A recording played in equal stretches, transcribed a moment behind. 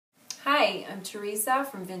Hi, I'm Theresa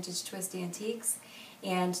from Vintage Twist Antiques,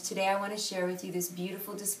 and today I want to share with you this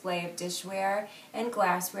beautiful display of dishware and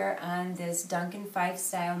glassware on this Duncan Fife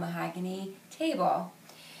style mahogany table.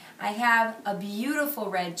 I have a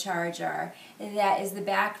beautiful red charger that is the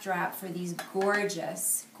backdrop for these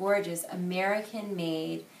gorgeous, gorgeous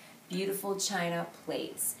American-made beautiful china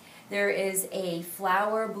plates. There is a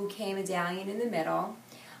flower bouquet medallion in the middle,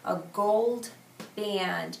 a gold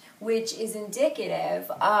band, which is indicative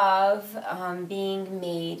of being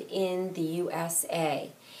made in the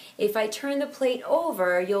USA. If I turn the plate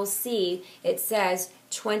over, you'll see it says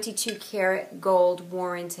 22 karat gold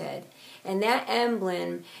warranted. And that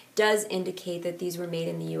emblem does indicate that these were made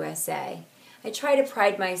in the USA. I try to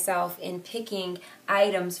pride myself in picking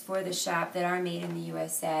items for the shop that are made in the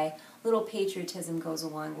USA. Little patriotism goes a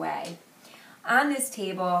long way. On this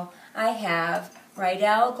table, I have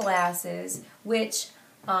Rydell glasses, which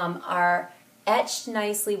are etched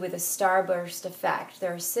nicely with a starburst effect.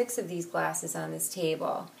 There are 6 of these glasses on this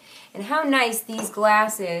table. And how nice these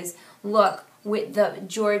glasses look with the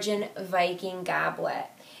Georgian Viking goblet.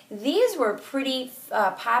 These were pretty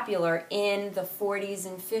popular in the 40s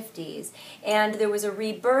and 50s, and there was a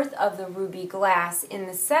rebirth of the ruby glass in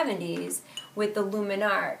the 70s with the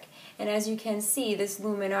Luminarc. And as you can see, this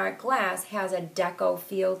Luminarc glass has a deco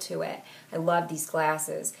feel to it. I love these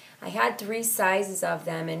glasses. I had 3 sizes of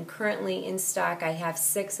them, and currently in stock I have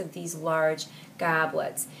 6 of these large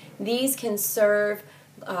goblets. These can serve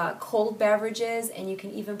cold beverages, and you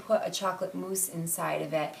can even put a chocolate mousse inside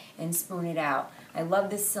of it and spoon it out. I love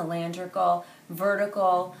this cylindrical,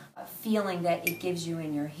 vertical feeling that it gives you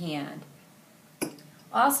in your hand.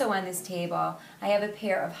 Also on this table, I have a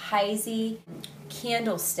pair of Heisey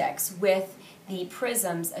candlesticks with the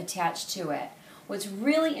prisms attached to it. What's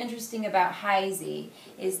really interesting about Heisey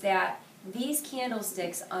is that these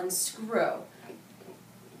candlesticks unscrew,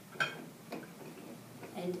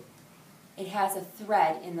 and it has a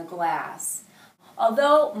thread in the glass.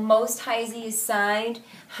 Although most Heisey is signed,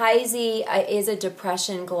 Heisey is a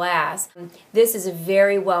depression glass. This is a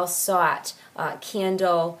very well sought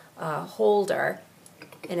candle holder.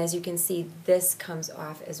 And as you can see, this comes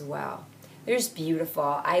off as well. They're just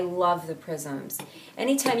beautiful. I love the prisms.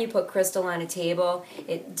 Anytime you put crystal on a table,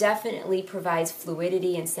 it definitely provides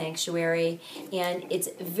fluidity and sanctuary, and it's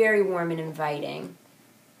very warm and inviting.